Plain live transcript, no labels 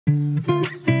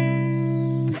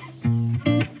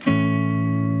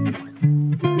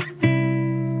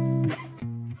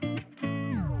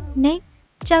Name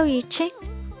Zhao.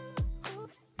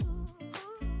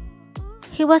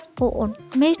 He was born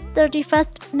May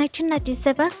 31st,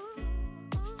 1997.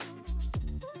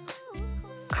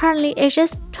 Currently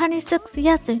ages 26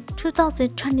 years in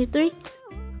 2023.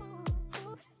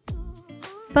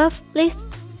 Birthplace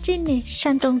Jinni,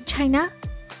 Shandong, China.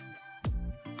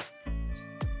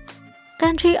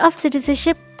 Country of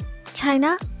citizenship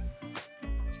China.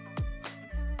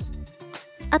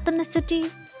 Ethnicity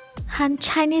Han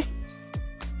Chinese.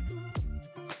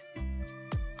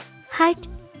 Height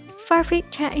 5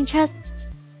 feet 10 inches.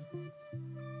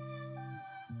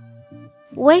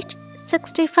 Weight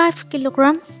 65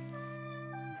 kilograms.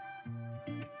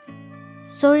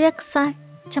 Zodiac sign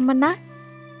Gemini.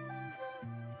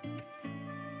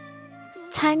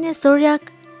 Chinese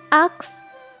zodiac Ox.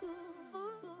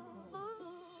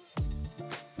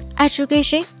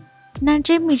 Education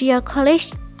Nanjing Media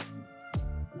College.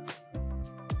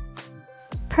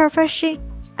 Profession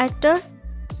actor.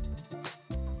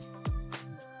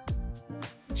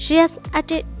 She has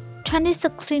acted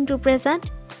 2016 to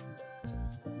present.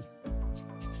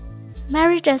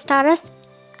 Married status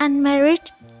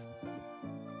unmarried.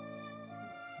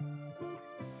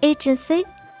 Agency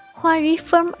Huari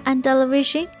Film and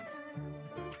Television.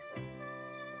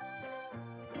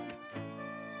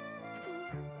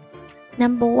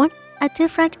 Number 1. A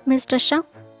different Mr. Zhao.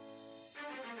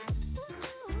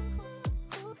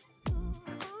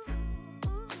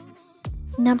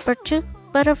 Number 2.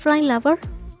 Butterfly lover.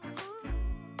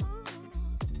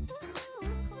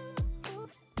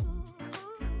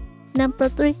 Number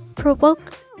 3. Provoke.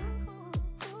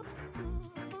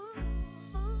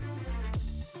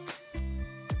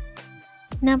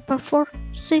 Number 4.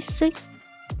 Sui.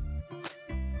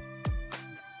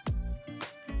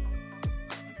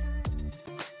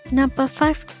 Number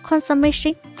 5.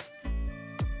 Consummation.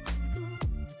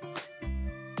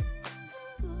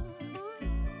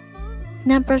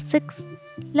 Number 6.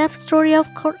 Love story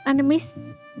of court enemies.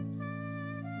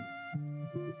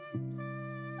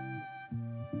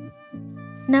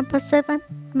 Number 7.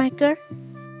 My girl.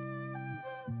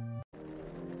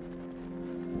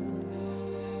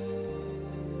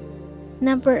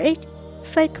 Number 8.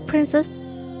 Fake princess.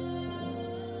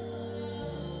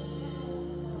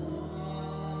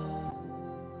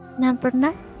 Number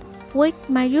 9. Wait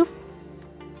my youth.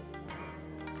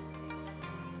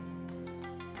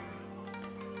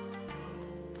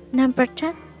 Number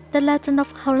 10. The Legend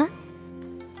of Howland.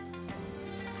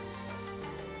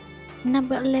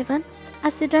 Number 11.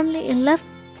 Accidentally in love.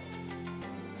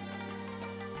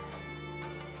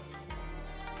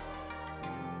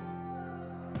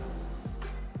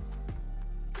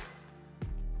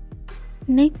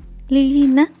 Name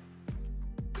Lilina.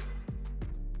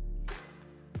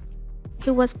 He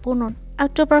was born on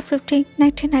October 15,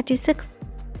 1996.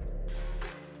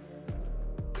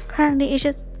 Currently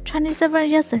ages 27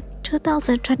 years in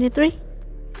 2023.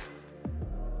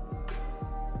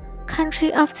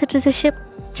 Country of citizenship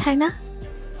China.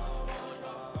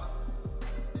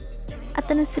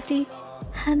 Ethnicity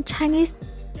Han Chinese.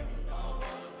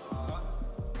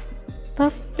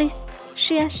 Birthplace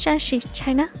Shanxi,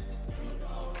 China.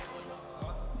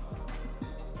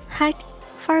 Height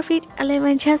 5 feet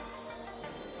 11 inches.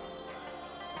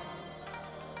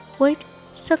 Weight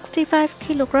 65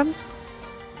 kilograms.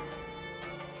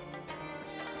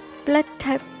 Blood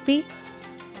type B.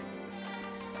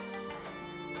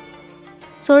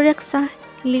 Zodiac sign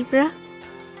Libra.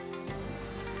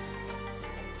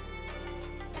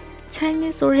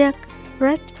 Chinese zodiac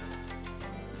Red.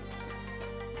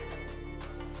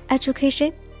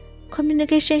 Education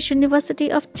Communications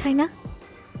University of China.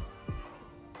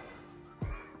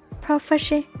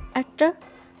 Profession actor.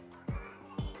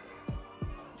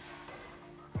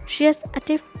 She is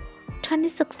active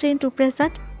 2016 to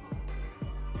present.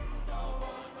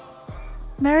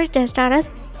 Married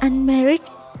status unmarried.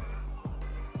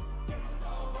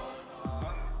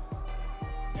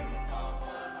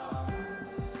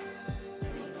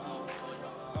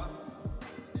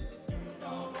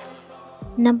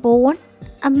 Number 1.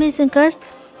 Amazing Girls.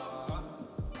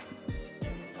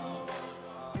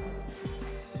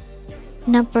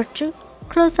 Number 2.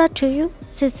 Closer to You,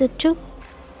 Season 2.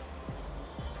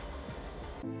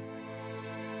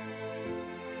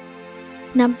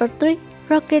 Number 3.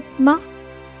 Rocket Ma.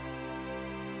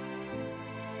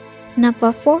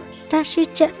 Number 4. Tashi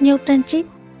Jet Newton G.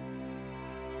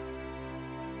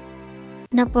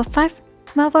 Number 5.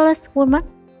 Marvelous Woman.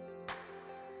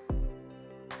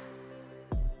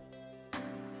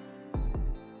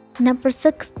 Number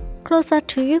 6. closer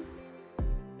to you.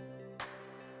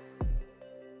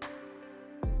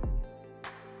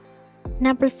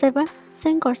 Number 7.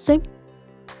 Sink or swim.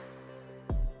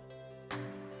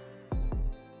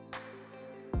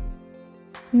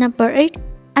 Number 8.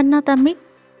 Another myth.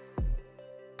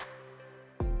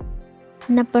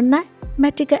 Number 9.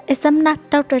 Medical examiner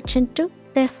Dr. Chintu,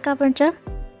 the scavenger.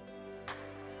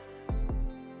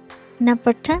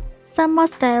 Number 10.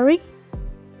 Summer's diary.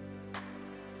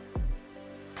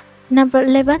 Number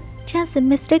 11. Chance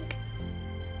mystic.